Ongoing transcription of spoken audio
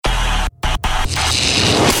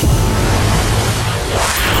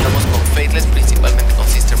Estamos con Faithless, principalmente con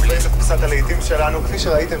Sister Bliss. קבוצת הלהיטים שלנו, כפי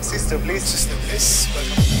שראיתם, Sister Bliss. Sister Bliss,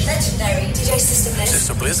 Legendary DJ Sister Bliss.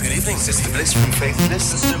 Sister Bliss, good evening. Sister Bliss from Faithless.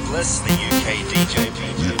 Sister Bliss, the UK DJ.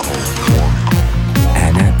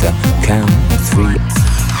 And at the count of 3,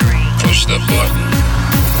 Push the button.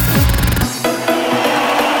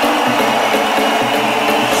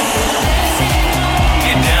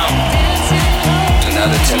 Get down. Do not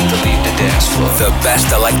attempt to leave the dance floor. the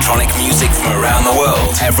best electronic music from around the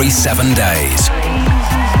world every 7 days.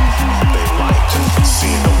 They like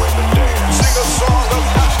seeing the women dance. Sing a song of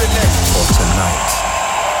happiness. For tonight,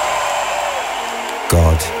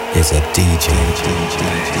 God is a DJ.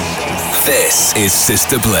 This is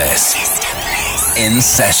Sister Bliss. In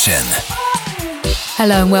session.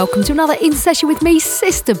 Hello and welcome to another In Session with me,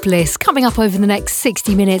 Sister Bliss. Coming up over the next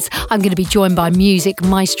 60 minutes, I'm going to be joined by music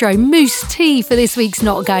maestro Mousse T for this week's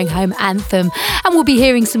Not Going Home anthem. And we'll be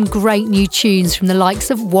hearing some great new tunes from the likes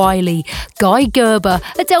of Wiley, Guy Gerber,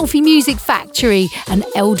 Adelphi Music Factory and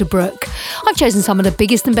Elderbrook. I've chosen some of the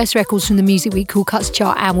biggest and best records from the Music Week Cool Cuts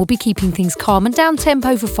chart, and we'll be keeping things calm and down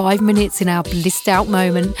tempo for 5 minutes in our blissed out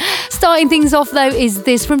moment. Starting things off though is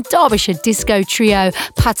this from Derbyshire disco trio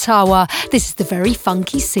Patawa. This is the very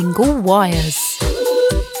funky single Wires.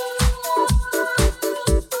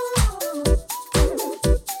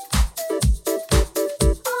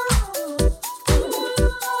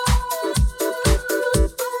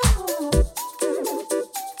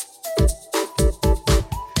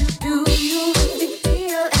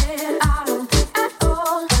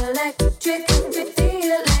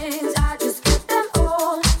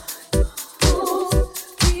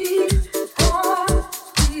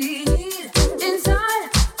 Inside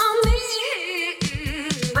of me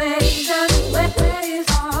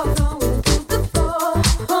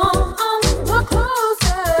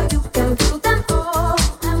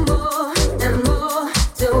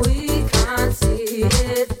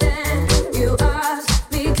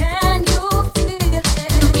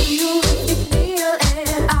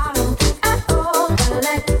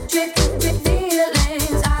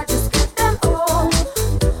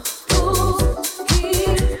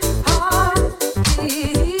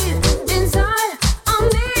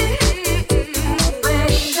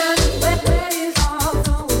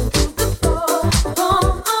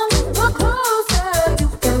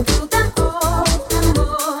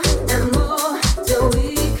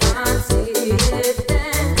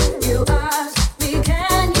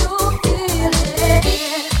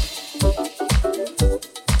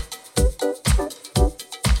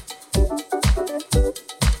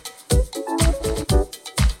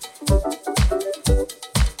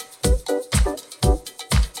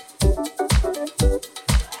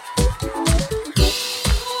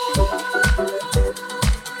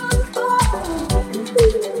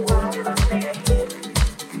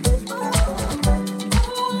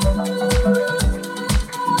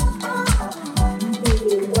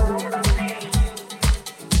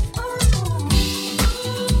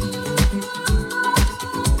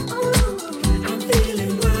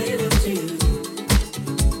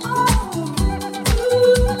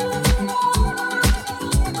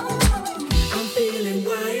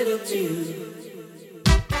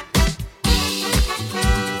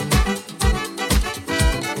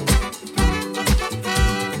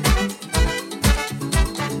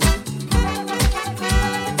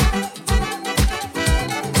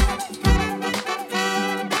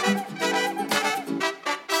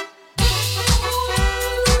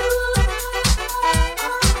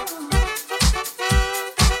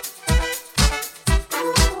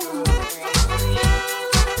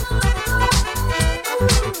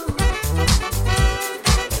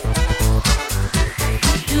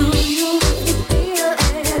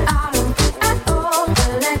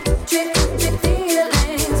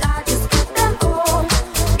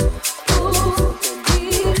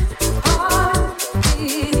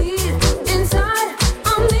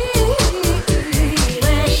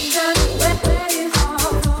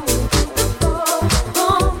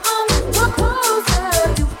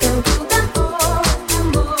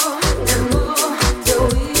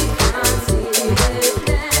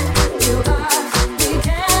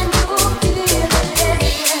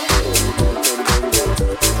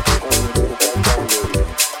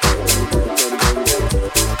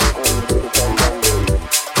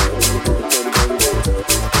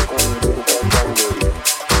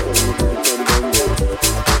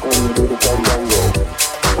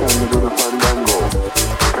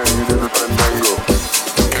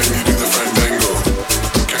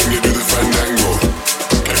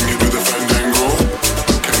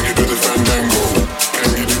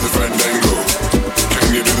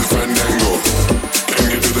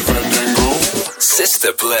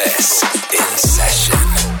Sister Bliss in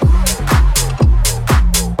session.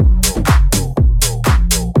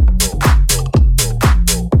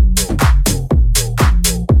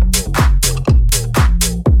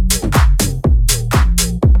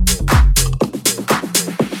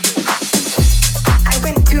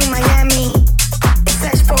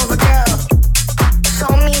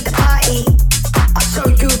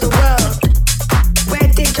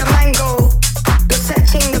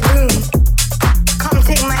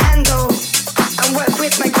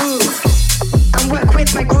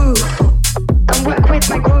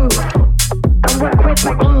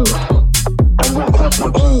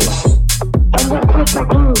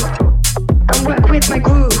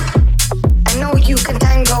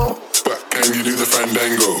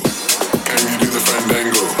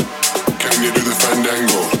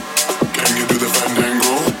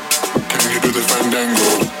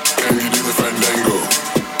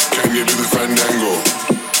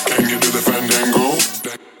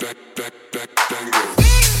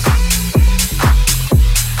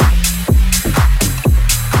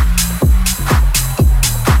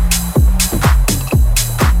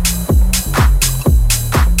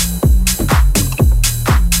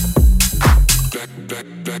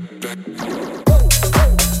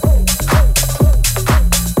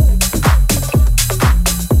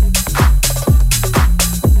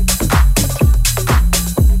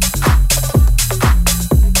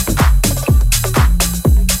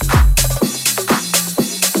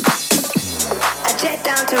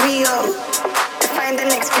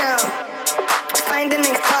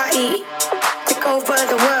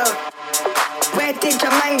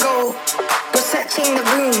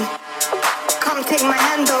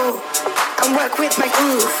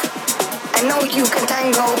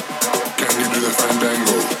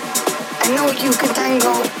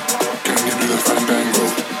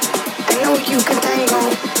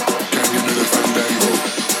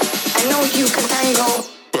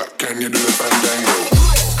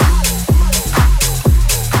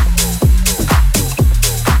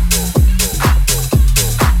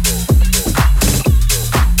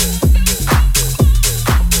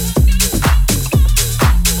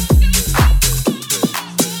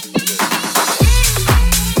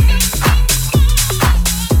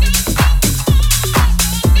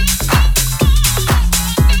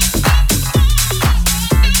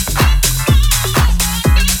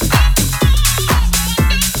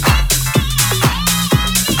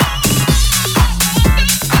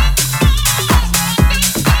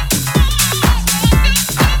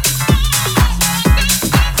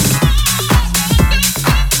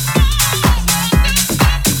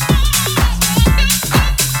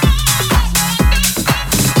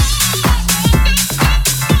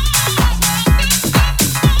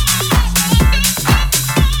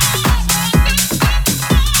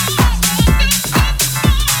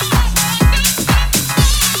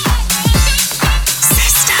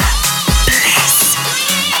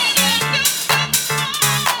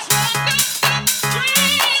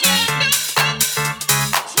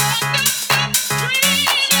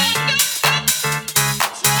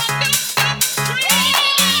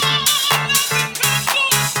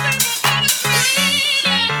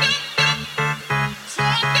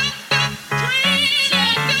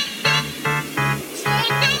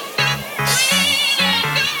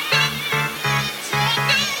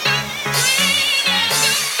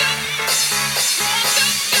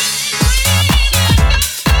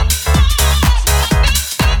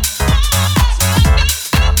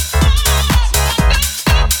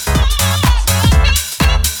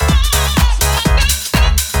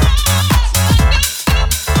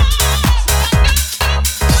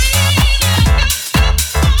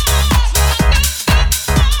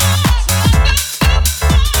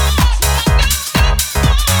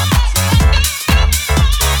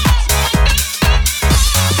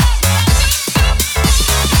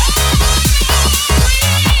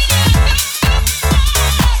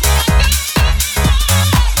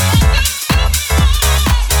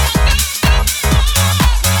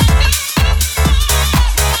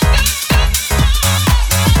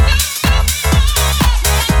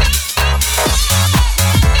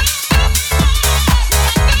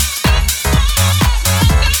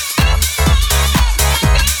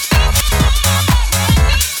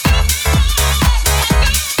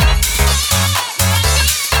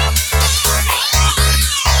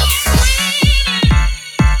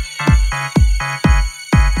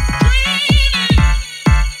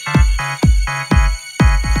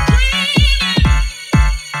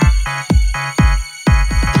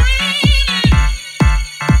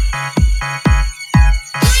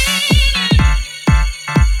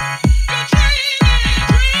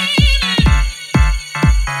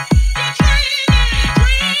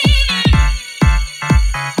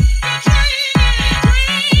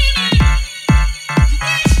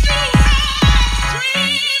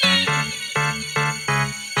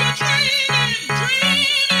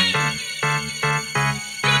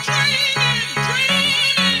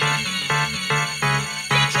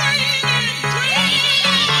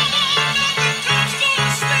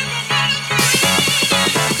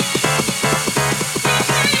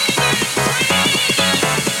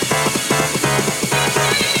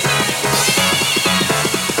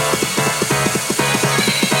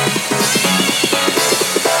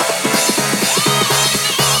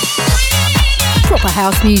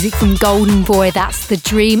 house music from Golden Boy, that's The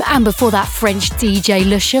Dream, and before that French DJ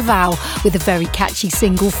Le Cheval with a very catchy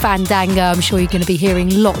single, Fandango. I'm sure you're going to be hearing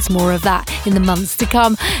lots more of that in the months to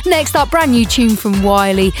come. Next up, brand new tune from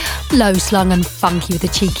Wiley, low slung and funky with a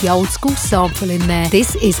cheeky old school sample in there.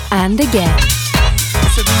 This is And Again.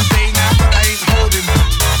 It's a new day now, but I ain't holding.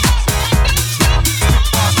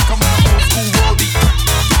 Come on, old school roadie.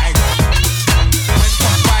 Went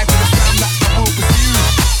top 5 for the sound that I will pursue.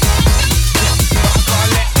 But I gotta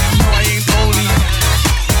let them know I ain't only.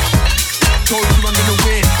 Told you I'm gonna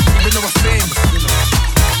win, even though I sin.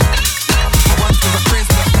 I once was a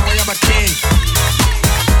prince, but now I am a king.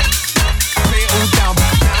 I play it all down,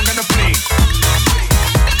 but now I'm gonna play.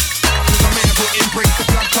 Cause I'm here to put in breaks the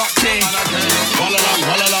blood clot king. Walla long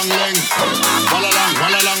ling, walla long ling,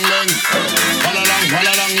 walla long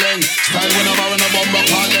ling. Style when I'm in a bomber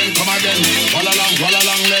car, then come again. Walla long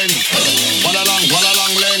ling, walla long ling, walla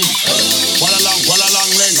long ling.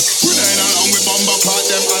 We ain't along with bomber car,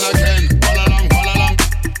 them and again. Walla long, walla long.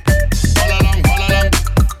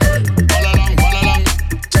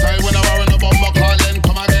 Style when I'm in a bomber car, then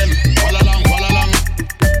come again. Walla long.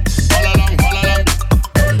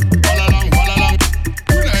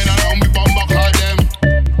 We ain't along with bomber car, them.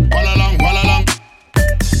 Walla long.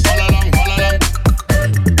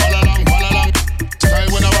 Style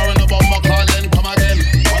when I'm in a bomber car, then come again.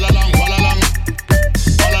 Walla long.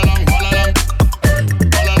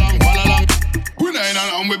 We ain't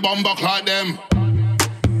along with bomber car, them.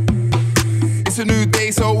 It's a new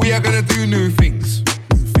day, so we are gonna do new things.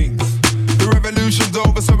 The revolution's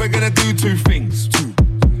over, so we're gonna do two things.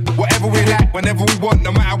 Whatever we like, whenever we want,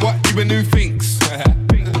 no matter what, you a new things.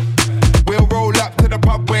 We'll roll up to the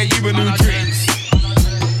pub where you a new drinks.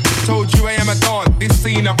 Told you I am a don, this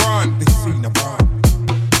scene I run.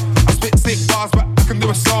 I spit sick bars, but I can do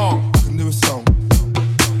a song.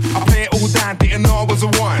 I play it all down, didn't know I was a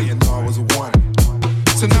one.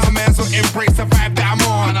 So now I'm so embrace the vibe that I'm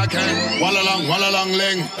on. And I can walla long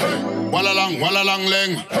ling, walla long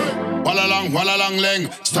ling.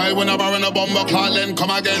 Style when I'm in a bomber clock, then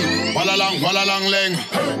come again. Walla long ling,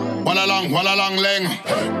 walla long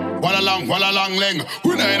ling.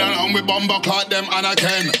 We ain't along with bomber clock, them and I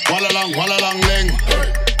can. Walla long ling,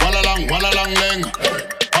 walla long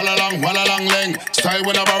ling. Style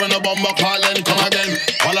when I'm in a bomber clock, then come again.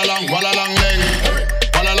 Walla long ling,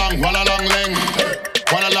 walla long ling.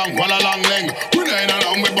 Walla long ling. We ain't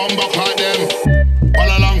along with bomber clock, them.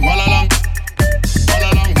 Walla long.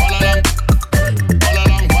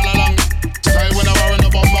 Style when I'm in a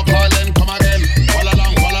bomber clock, then come again. Walla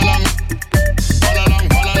long.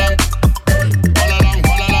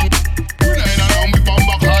 We ain't along with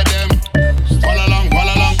bomber clock, them. Walla long.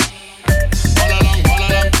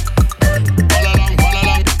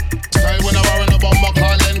 Style when I'm in a bomber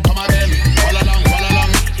clock, then come again. Walla long.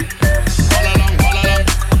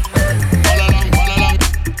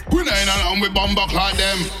 We ain't along with bomber clock, them.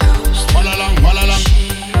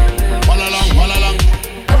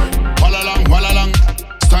 Walla long.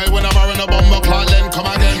 Style when I'm in a bomber clock, then come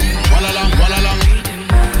again. Walla long.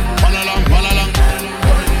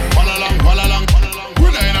 We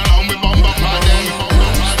ain't along with bomber clock, them.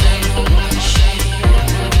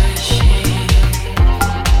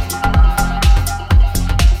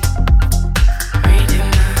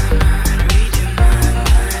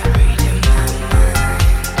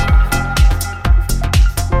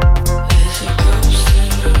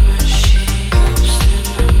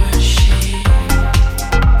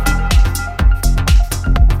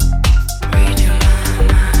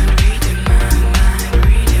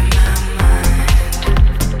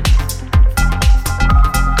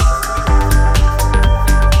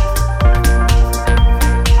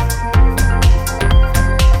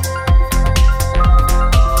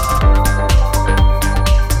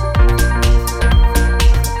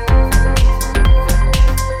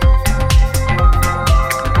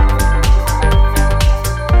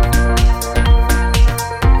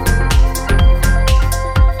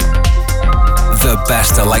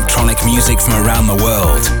 Best electronic music from around the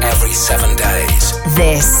world every 7 days.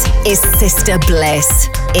 This is Sister Bliss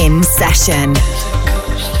in session.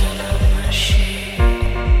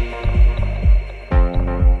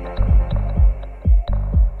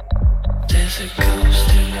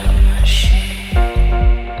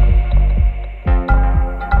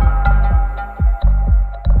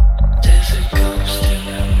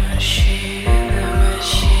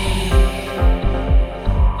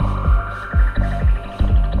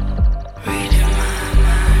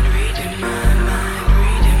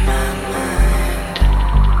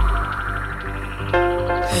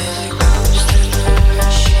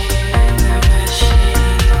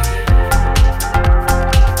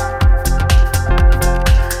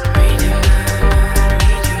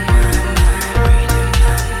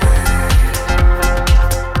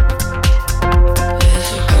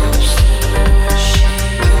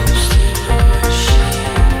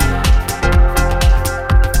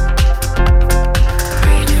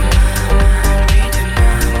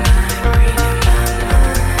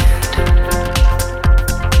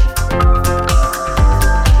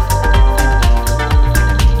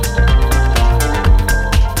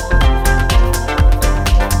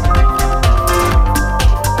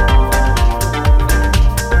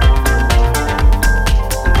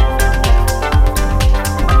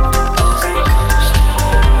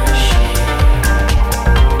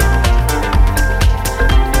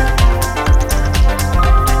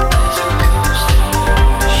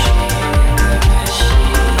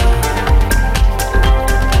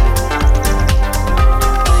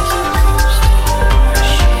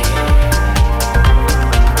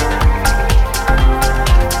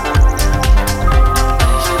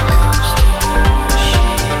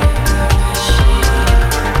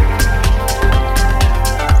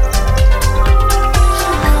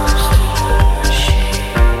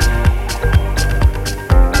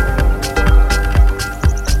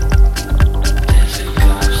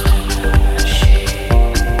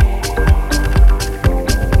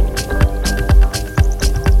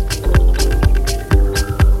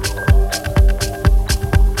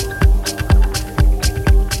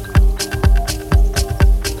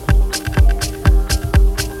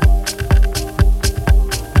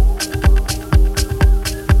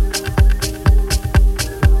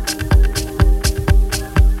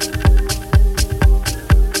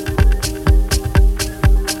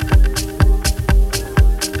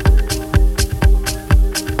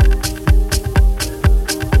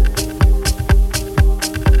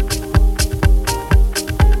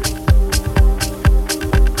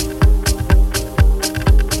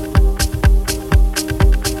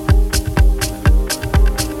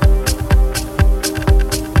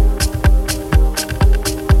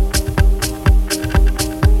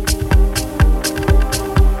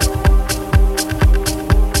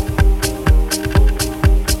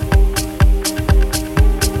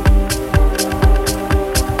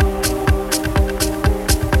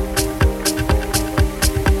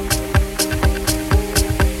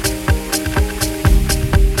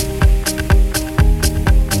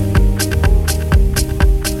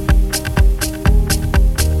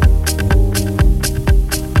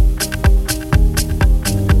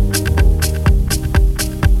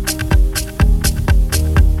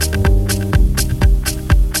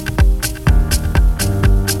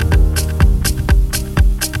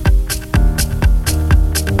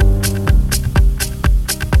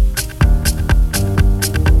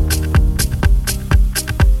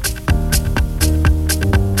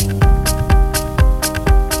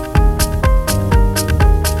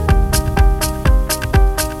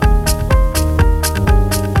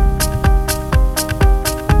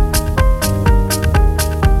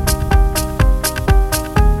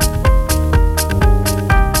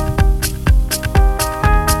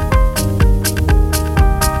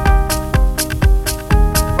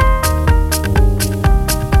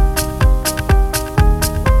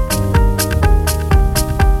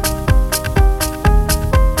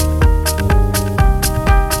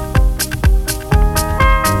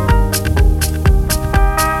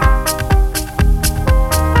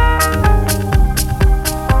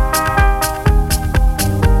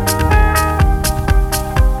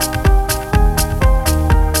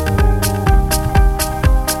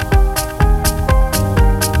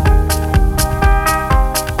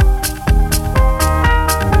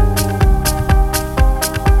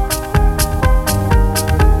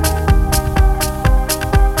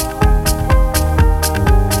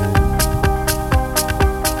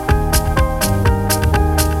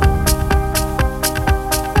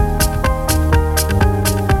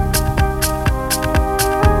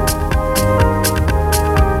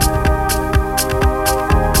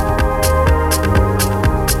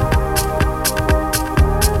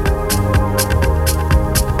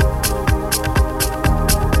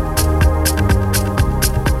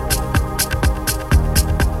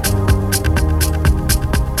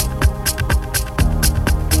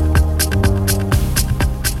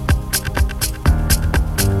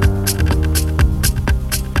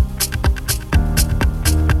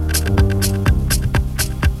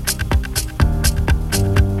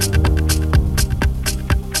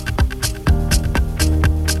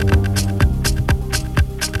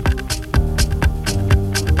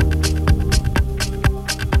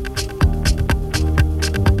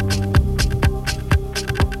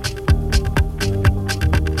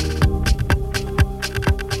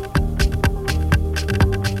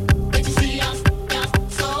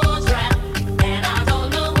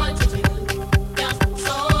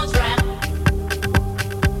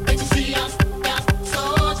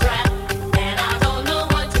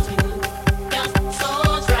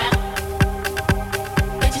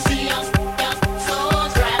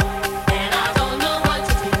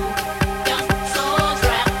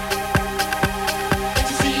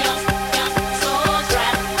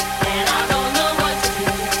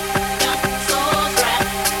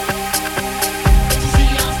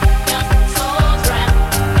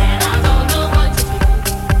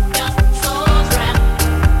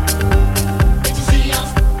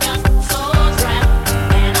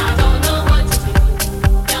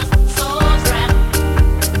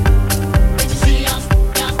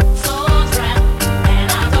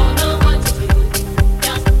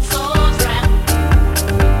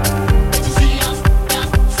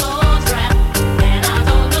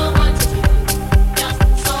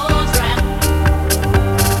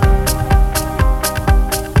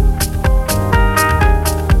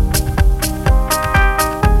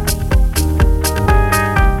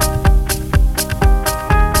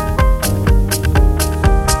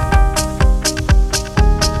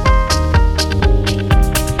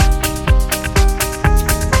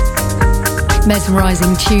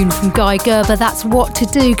 Mesmerising tune from Guy Gerber, that's What to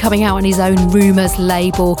Do, coming out on his own Rumours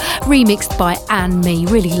label, remixed by Anne Me.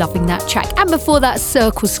 Really loving that track. And before that,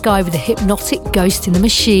 Circle Sky with a hypnotic Ghost in the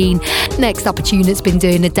Machine. Next up, a tune that's been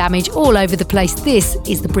doing the damage all over the place. This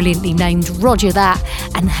is the brilliantly named Roger That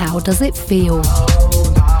and How Does It Feel?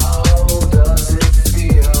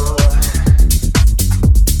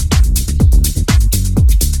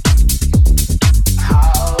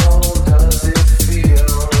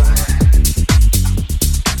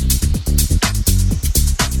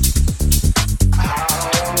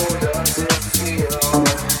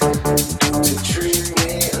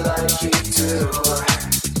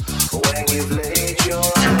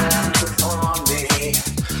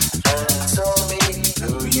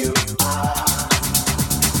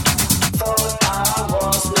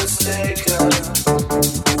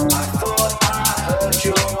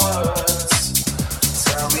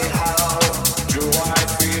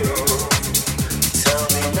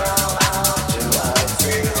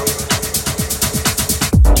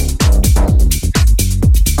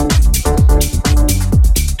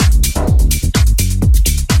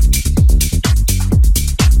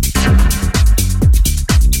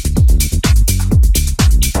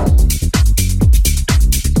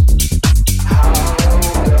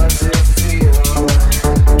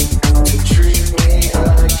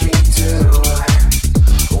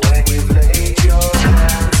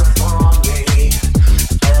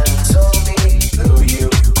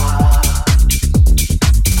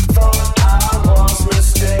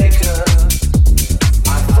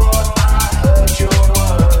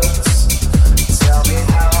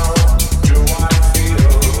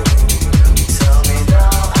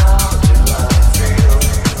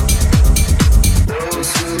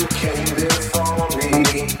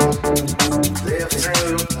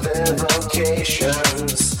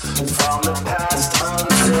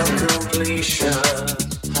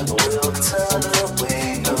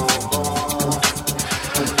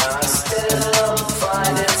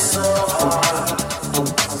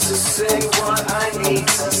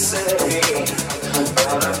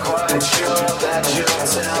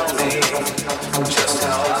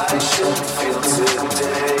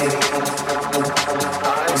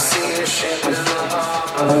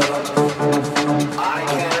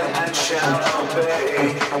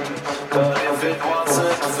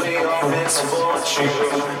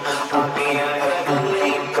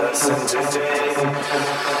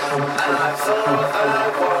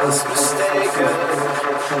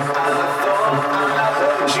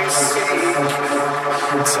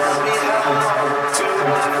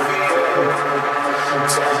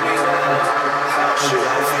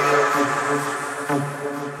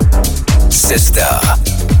 Sister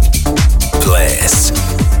Bliss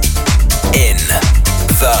in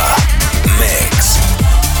the mix.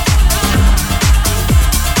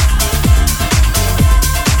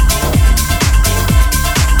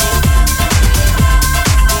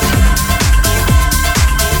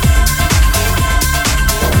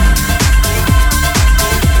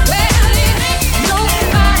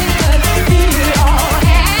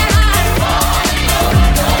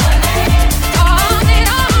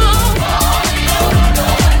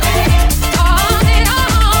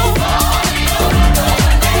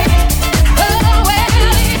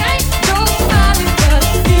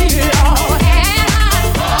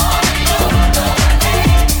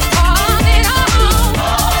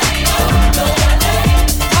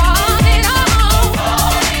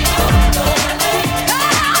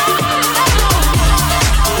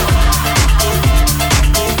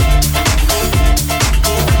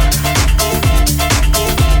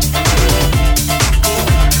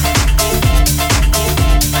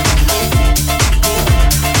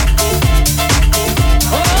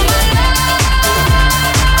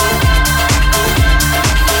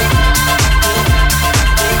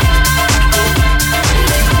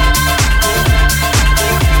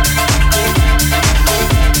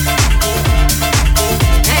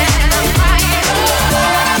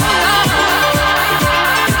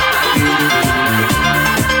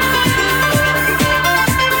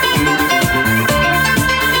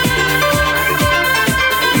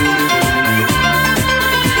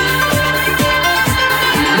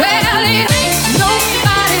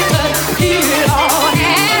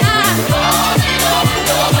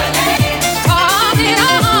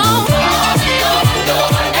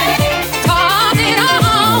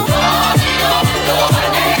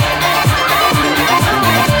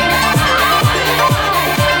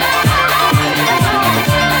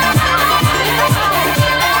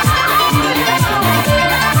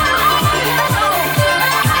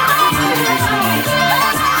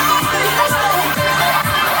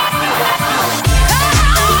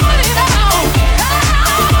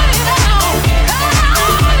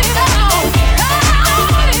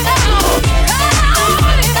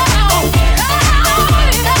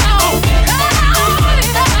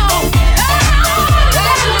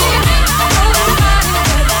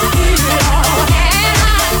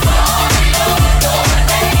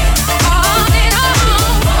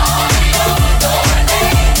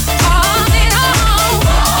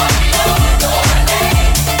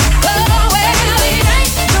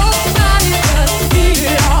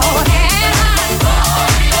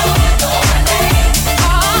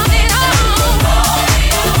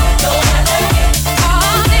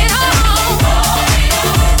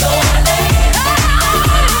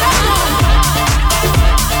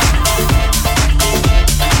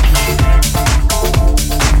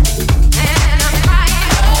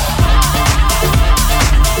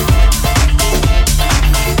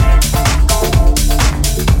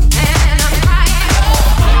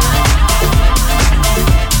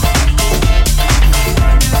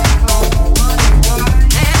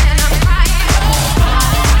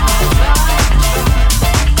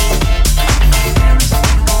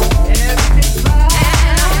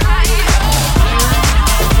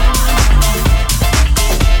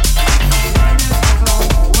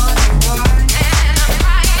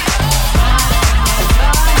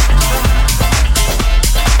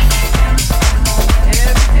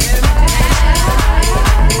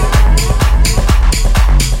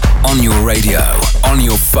 on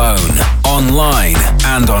your phone, online,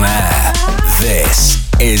 and on air. This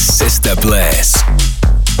is Sister Bliss.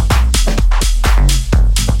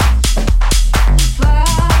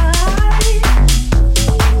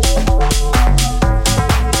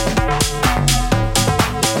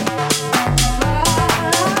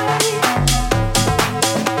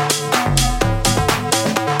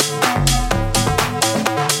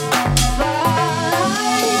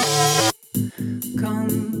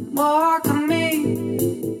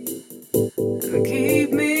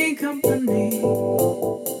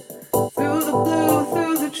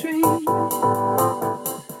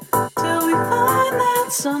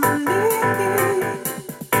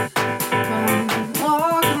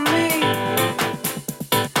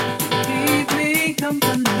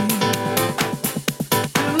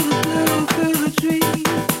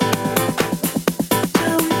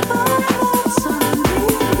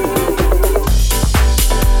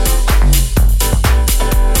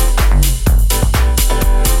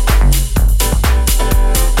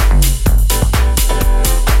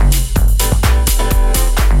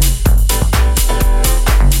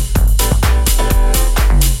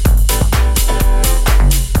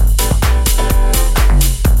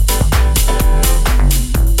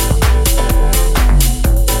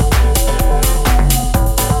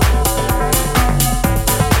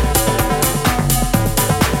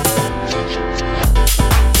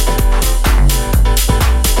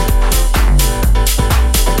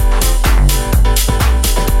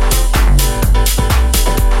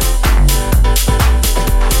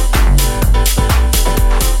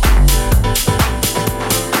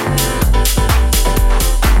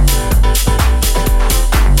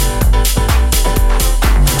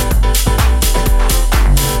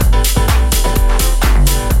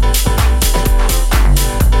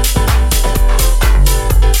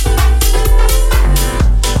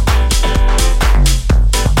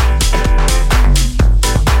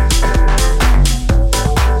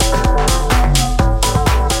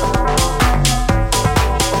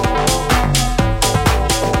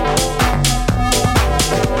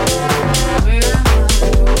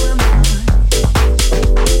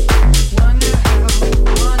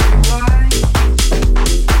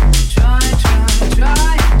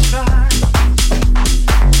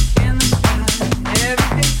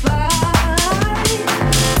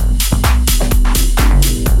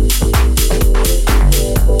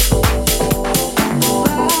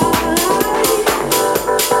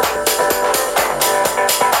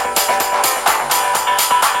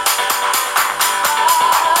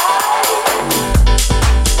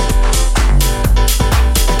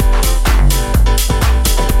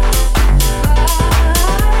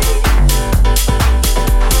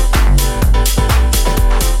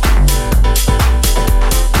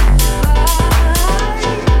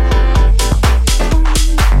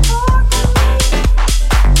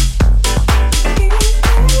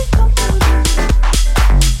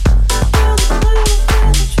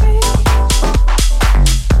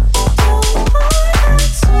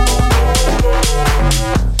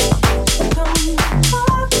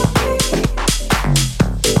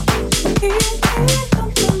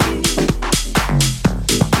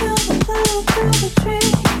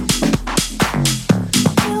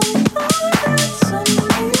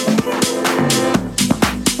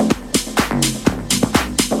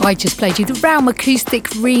 I just played you the Realm Acoustic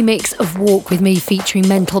remix of Walk With Me featuring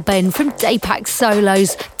Mental Ben from Daypack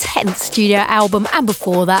Solo's 10th studio album, and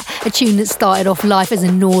before that a tune that started off life as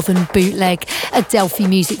a northern bootleg. Adelphi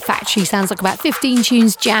Music Factory sounds like about 15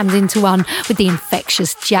 tunes jammed into one with the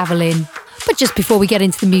infectious Javelin. But just before we get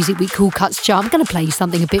into the Music Week Cool Cuts chart, I'm going to play you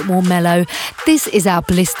something a bit more mellow. This is our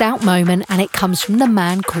blissed out moment, and it comes from the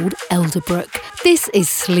man called Elderbrook. This is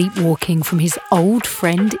Sleepwalking from his Old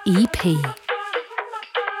Friend EP.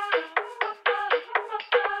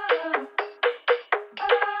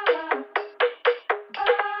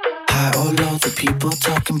 High or low, the people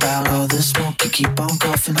talking about all the smoke, you keep on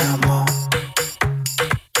coughing out more.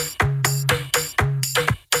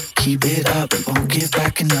 Keep it up, it won't give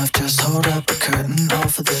back enough. Just hold up a curtain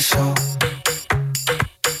over the show.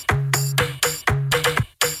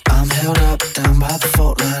 I'm held up, down by the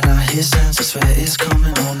fault line. I hear sounds, I swear it's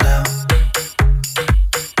coming on now.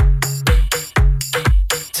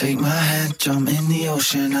 Take my hand, jump in the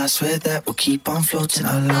ocean. I swear that we'll keep on floating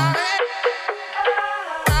alone. Now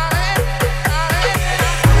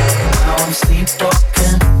I'm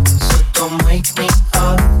sleepwalking, so don't wake me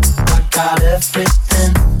up. I got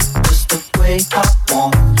everything just the way I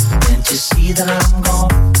want. Can't you see that I'm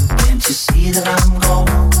gone? Can't you see that I'm gone?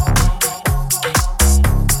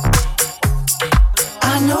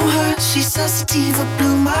 I know hurts She's so sativa,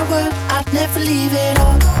 blew my world, I'd never leave it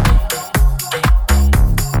all.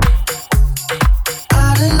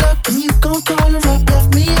 Out of luck when you gon' call her up,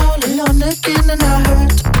 left me all alone again and I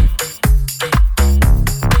hurt.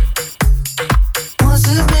 Once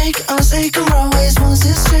it make, I'll take her always. Once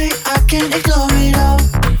it's straight, I can't ignore it all.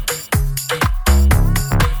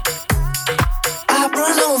 I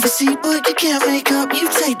run over, see, but you can't make up. You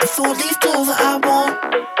take the 4-leaf clover I want.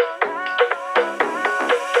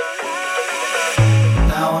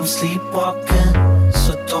 I'm sleepwalking,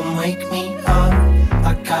 so don't wake me up.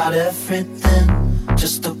 I got everything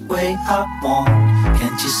just the way I want.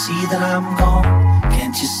 Can't you see that I'm gone?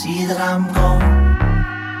 Can't you see that I'm gone?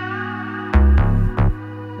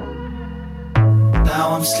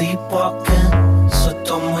 Now I'm sleepwalking, so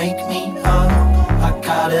don't wake me up. I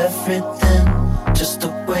got everything just the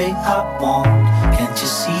way I want. Can't you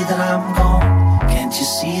see that I'm gone? Can't you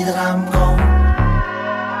see that I'm gone?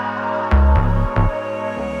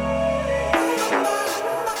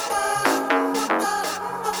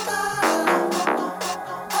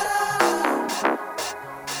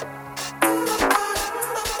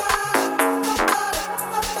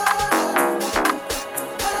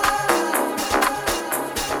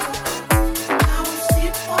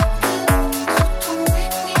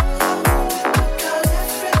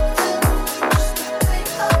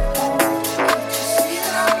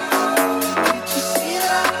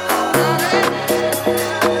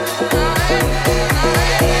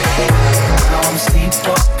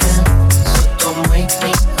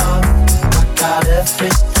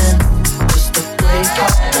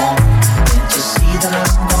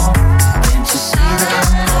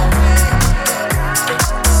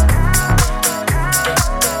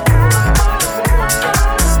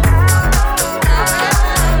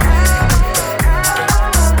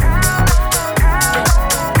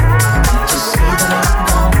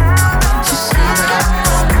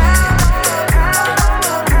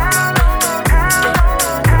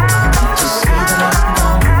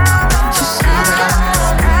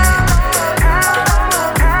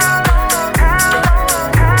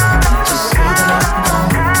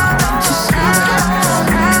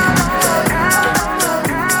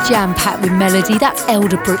 Jam-packed with melody, that's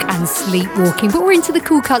Elderbrook and Sleepwalking. But we're into the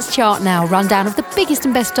Cool Cuts chart now. Rundown of the biggest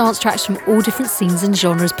and best dance tracks from all different scenes and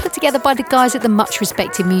genres, put together by the guys at the much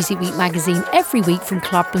respected Music Week magazine every week from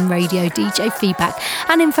club and radio DJ feedback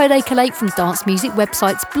and info they collate from dance music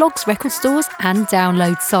websites, blogs, record stores and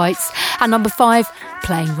download sites. And number 5,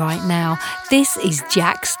 playing right now. This is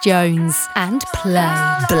Jax Jones and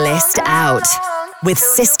Play. Blissed Out with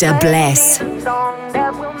Sister Bliss.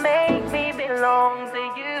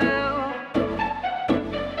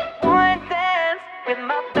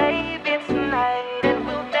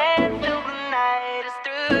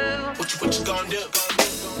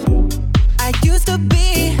 I used to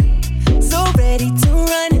be so ready to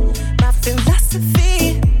run. My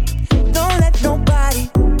philosophy, don't let nobody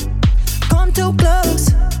come too close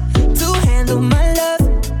to handle my love.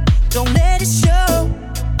 Don't let it show.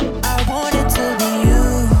 I want it to be you.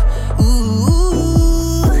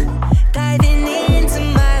 Ooh, diving into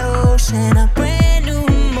my ocean, a brand new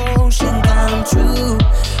emotion come true.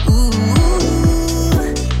 Ooh,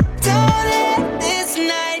 don't let this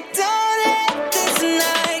night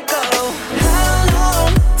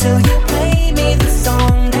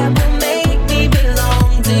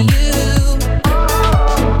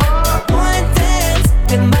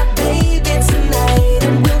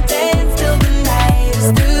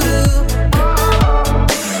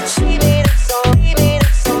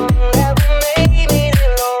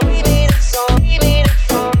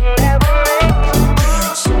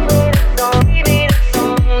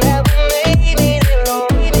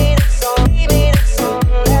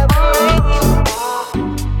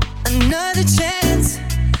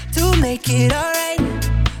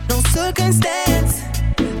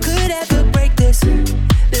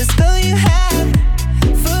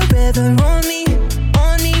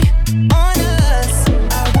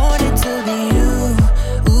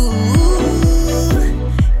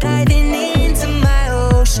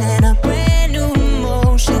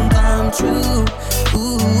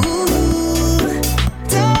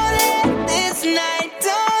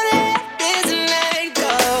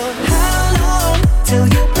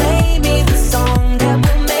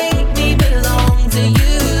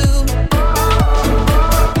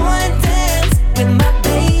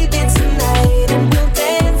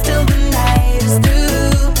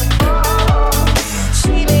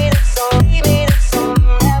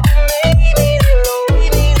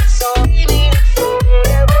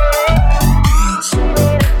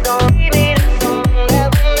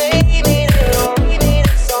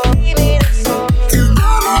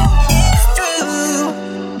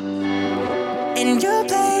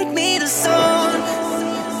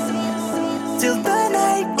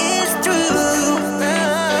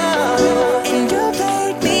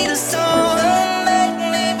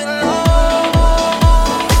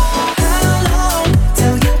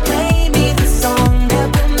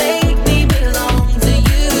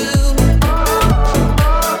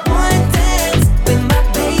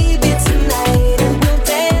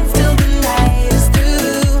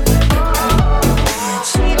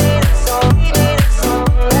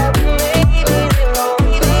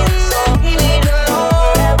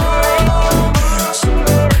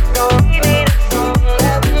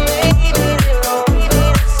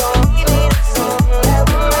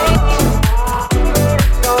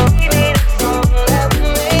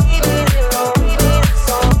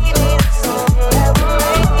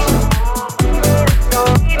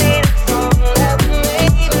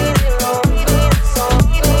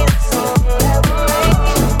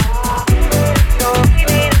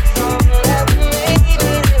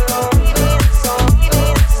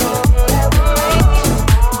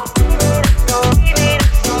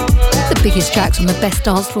biggest tracks on the best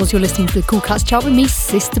dance floors. You're listening to the Cool Cuts chart with me,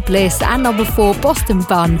 Sister Bliss. And number 4, Boston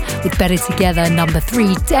Bun with Better Together. Number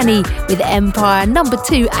 3, Denny with Empire. Number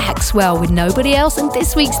 2, Axwell with Nobody Else. And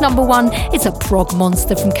this week's number 1, it's a prog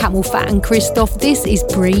monster from Camel Fat and Christoph. This is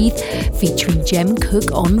Breathe, featuring Jem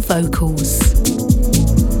Cook on vocals.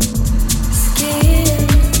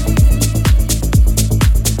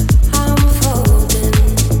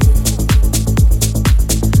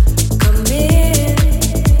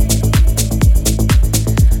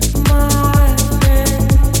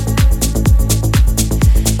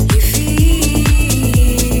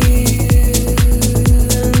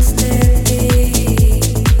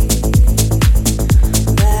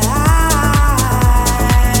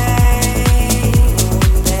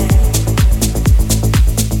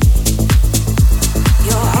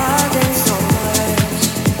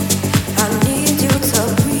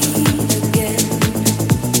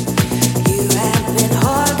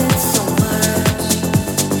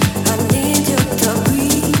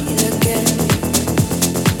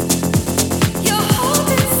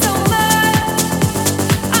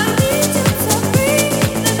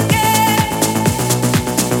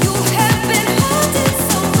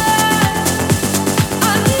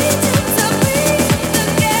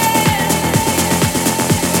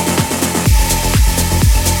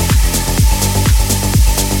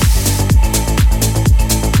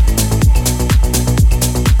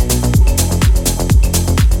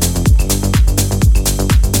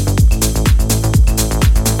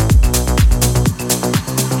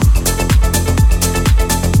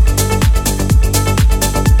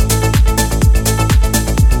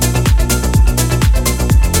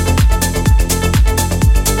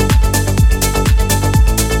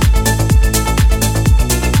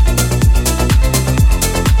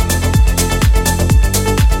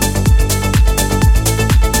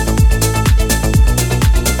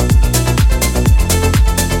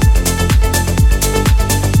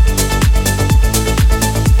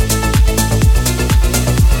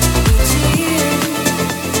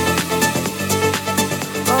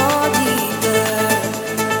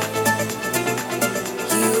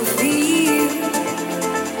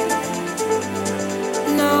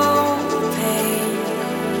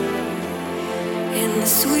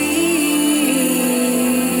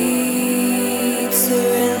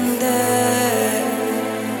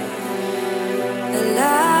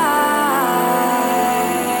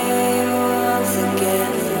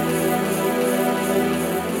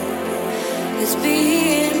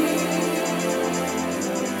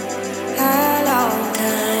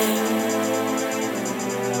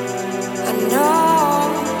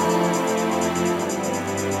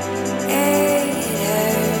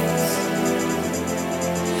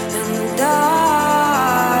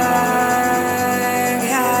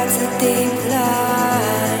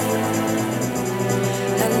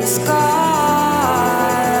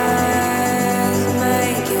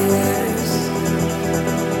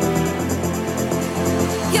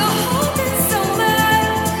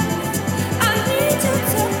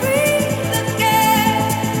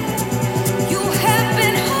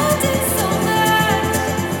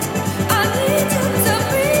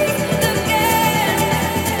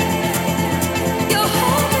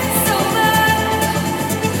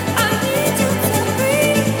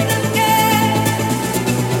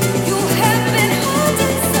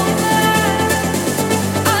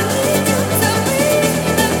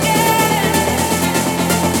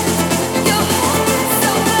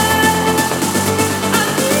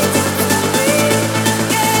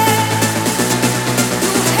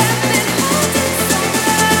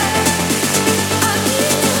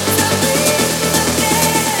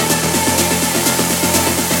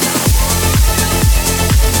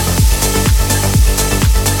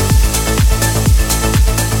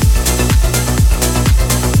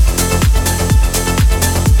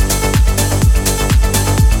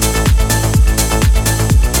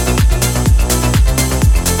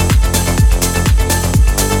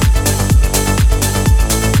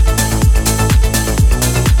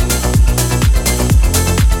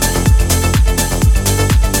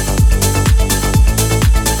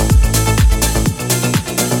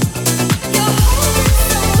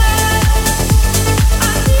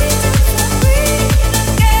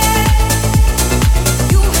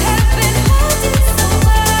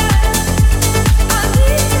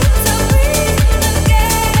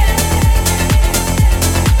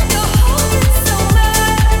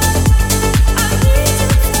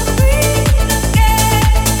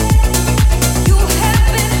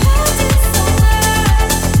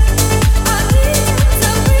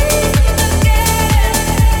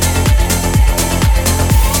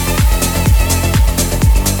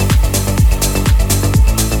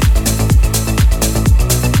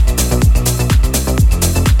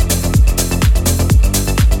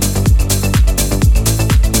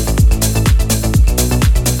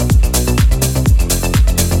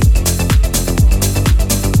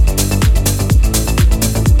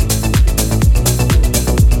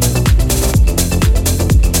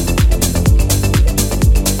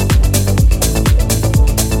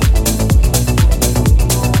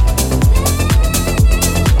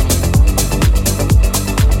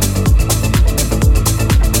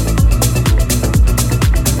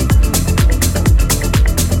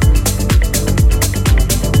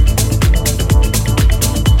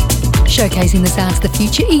 showcasing the sounds of the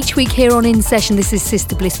future each week here on In Session. This is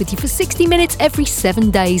Sister Bliss with you for 60 minutes every 7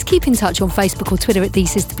 days. Keep in touch on Facebook or Twitter at The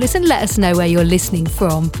Sister Bliss and let us know where you're listening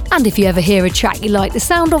from. And if you ever hear a track you like the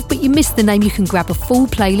sound of but you missed the name, you can grab a full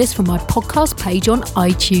playlist from my podcast page on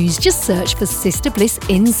iTunes. Just search for Sister Bliss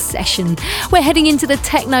In Session. We're heading into the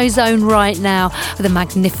techno zone right now with a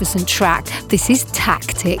magnificent track. This is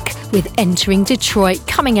Tactic with Entering Detroit,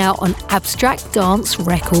 coming out on Abstract Dance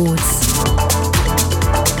Records.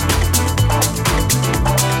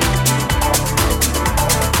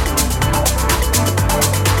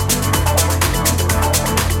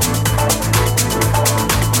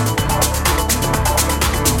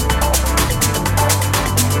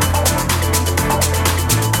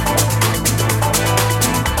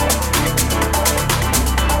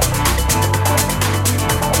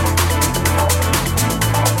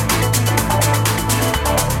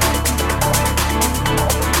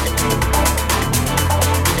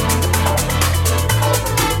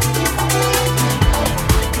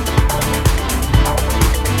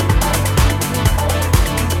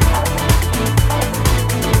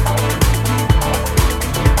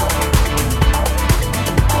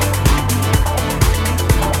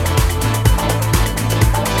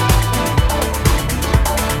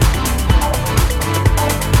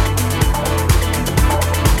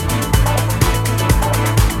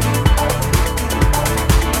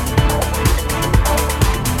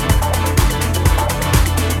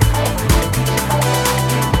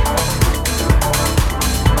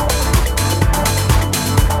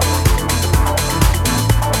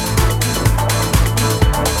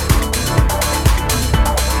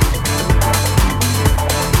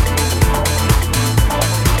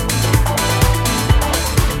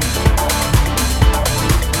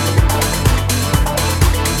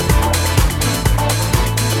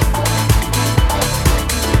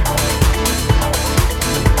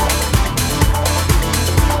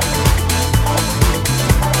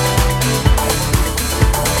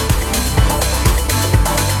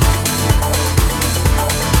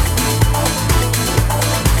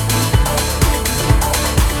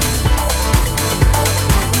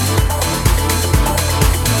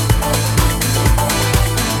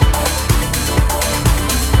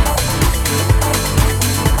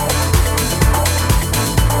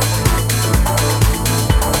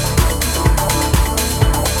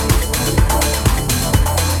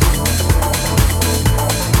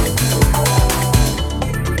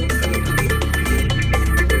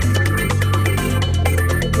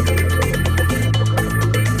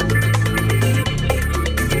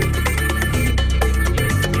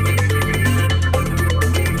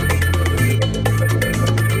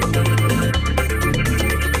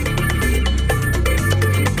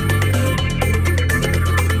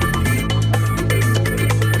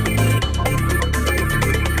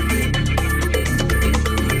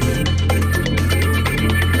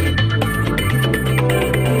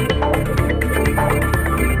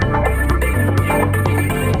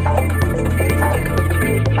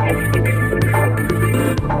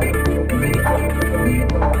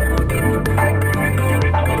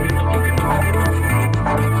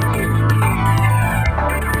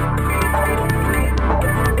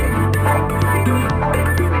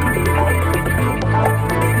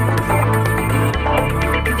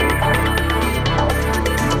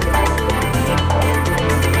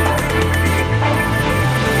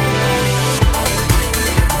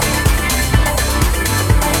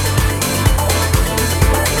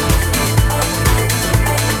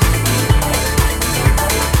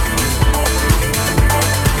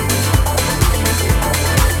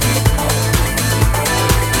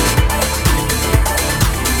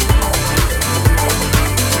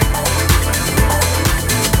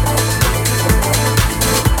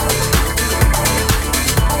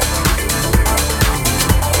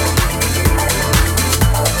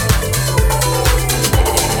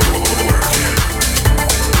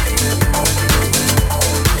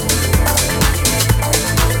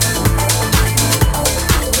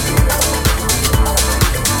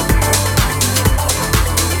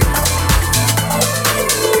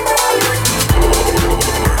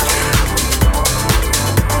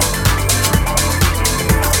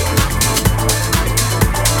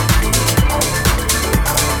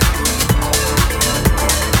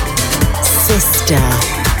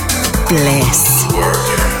 Bliss.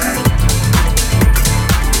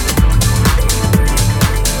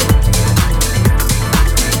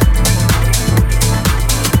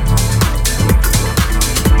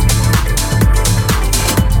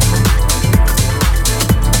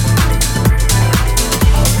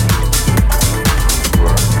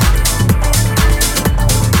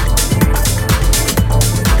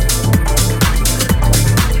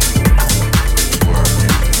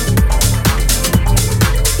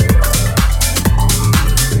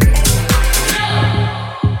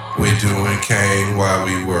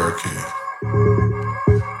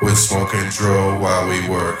 drill while we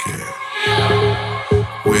working.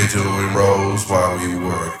 We're doing rolls while we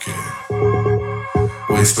working.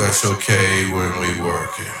 We special K when we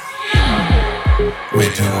working.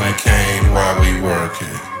 We're doing cane while we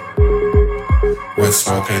working. We're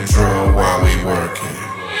smoking drill while we working.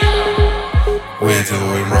 We're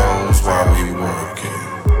doing rolls while we working.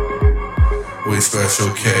 We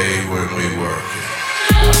special K when we working.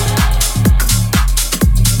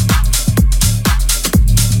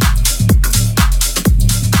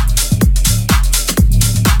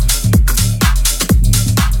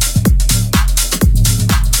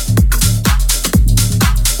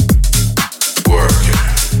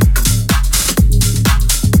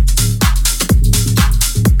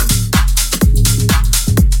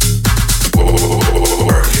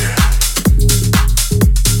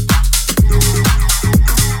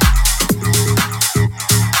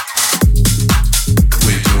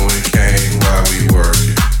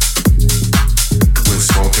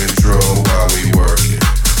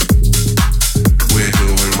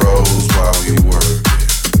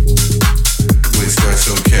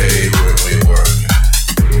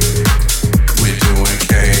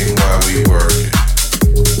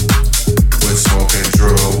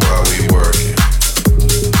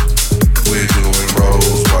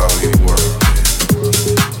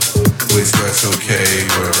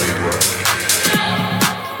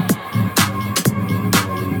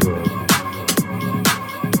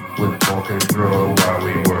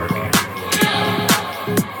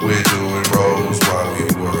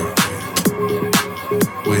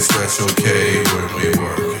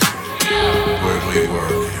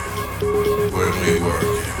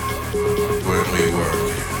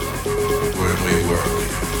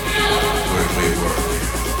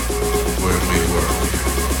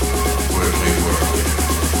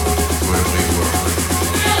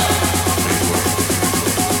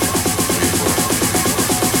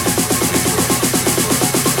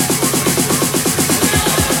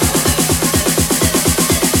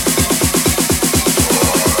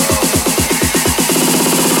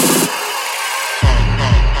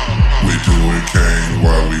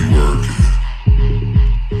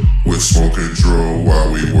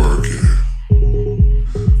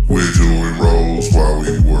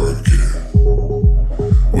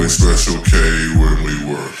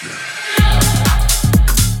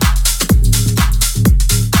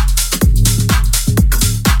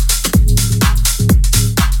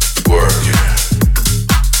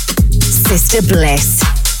 Sister Bliss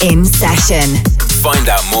in session. Find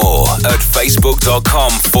out more at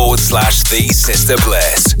facebook.com/The Sister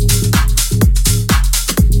Bliss.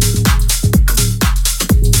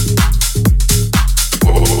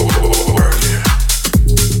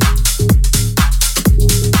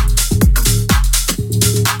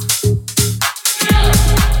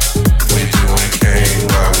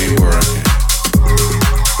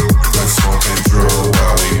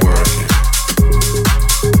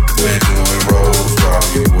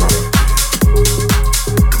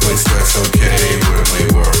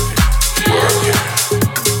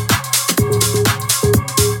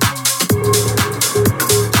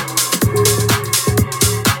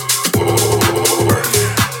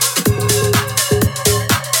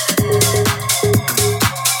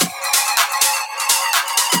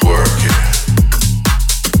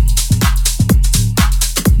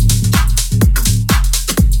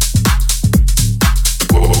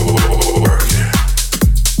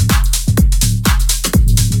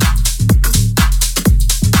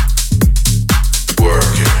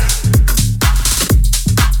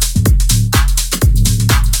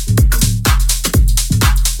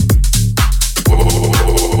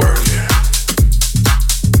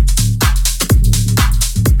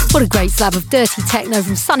 What a great slab of dirty techno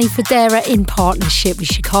from Sonny Fodera in partnership with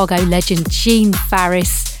Chicago legend Gene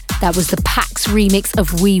Farris. That was the Pax remix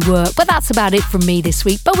of We Work. But that's about it from me this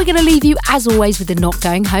week. But we're going to leave you, as always, with the Not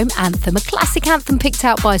Going Home anthem, a classic anthem picked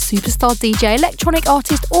out by a superstar DJ, electronic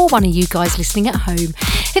artist, or one of you guys listening at home.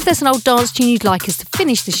 If there's an old dance tune you'd like us to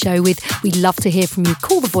finish the show with, we'd love to hear from you.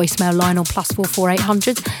 Call the voicemail line on +44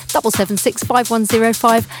 800 776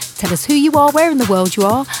 5105. Tell us who you are, where in the world you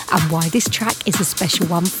are, and why this track is a special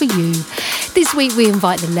one for you. This week we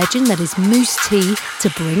invite the legend that is Mousse T to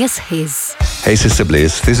bring us his. Hey Sister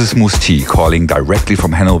Bliss, this is Mousse T calling directly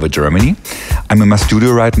from Hanover, Germany. I'm in my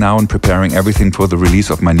studio right now and preparing everything for the release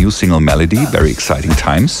of my new single Melody. Very exciting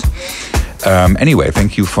times. Anyway,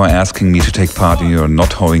 thank you for asking me to take part in your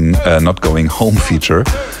Not Going Home feature.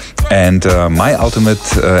 And my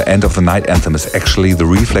ultimate end of the night anthem is actually the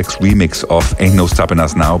Reflex remix of Ain't No Stopping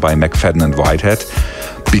Us Now by McFadden and Whitehead.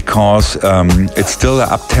 because it's still an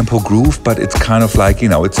up-tempo groove, but it's kind of like,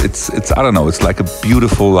 it's I don't know, it's like a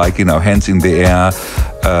beautiful, like, hands in the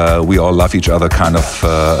air, we all love each other kind of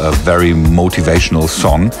a very motivational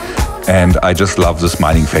song. And I just love the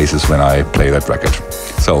smiling faces when I play that record.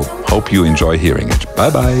 So hope you enjoy hearing it.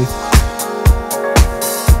 Bye-bye.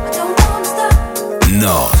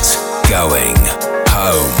 Not going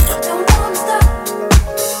home.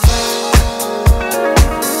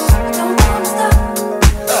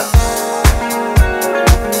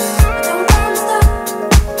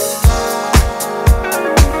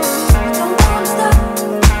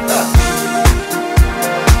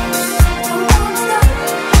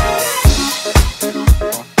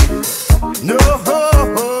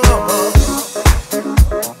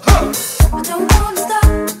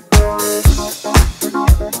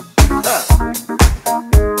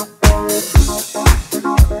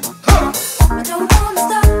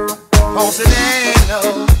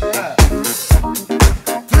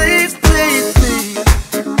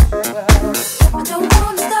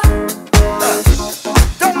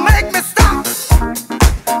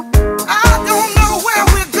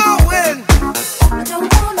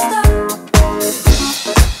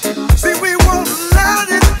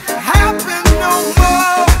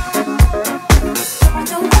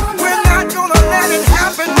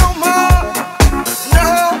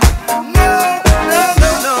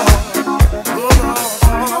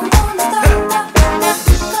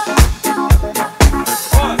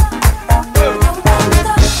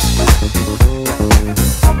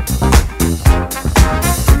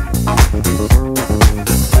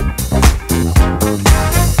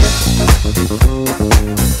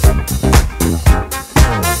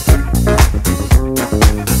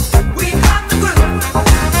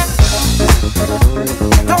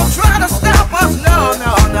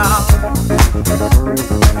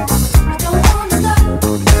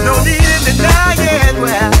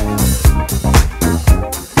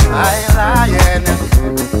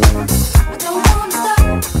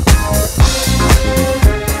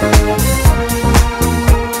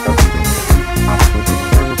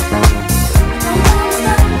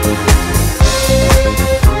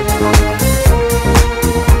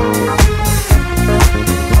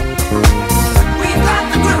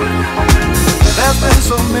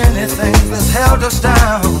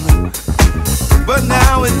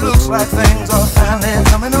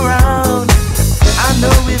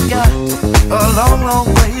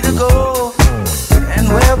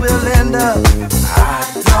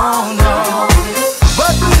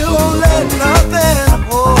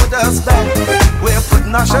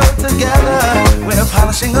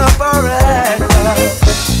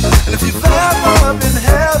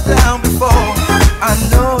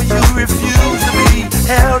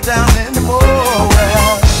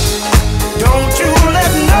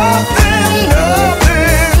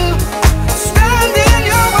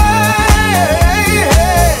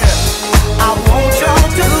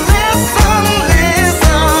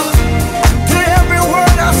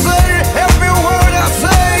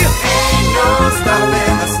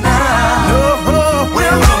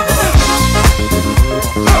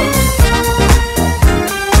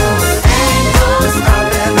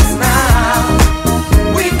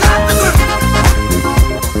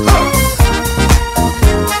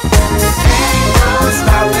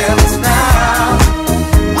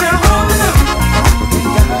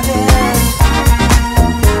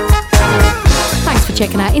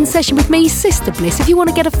 In Session with me, Sister Bliss. If you want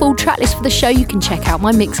to get a full track list for the show, you can check out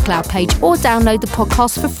my Mixcloud page or download the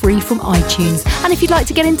podcast for free from iTunes. And if you'd like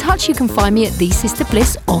to get in touch, you can find me at The Sister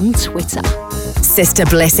Bliss on Twitter. Sister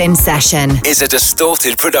Bliss in Session is a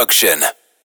Distorted production.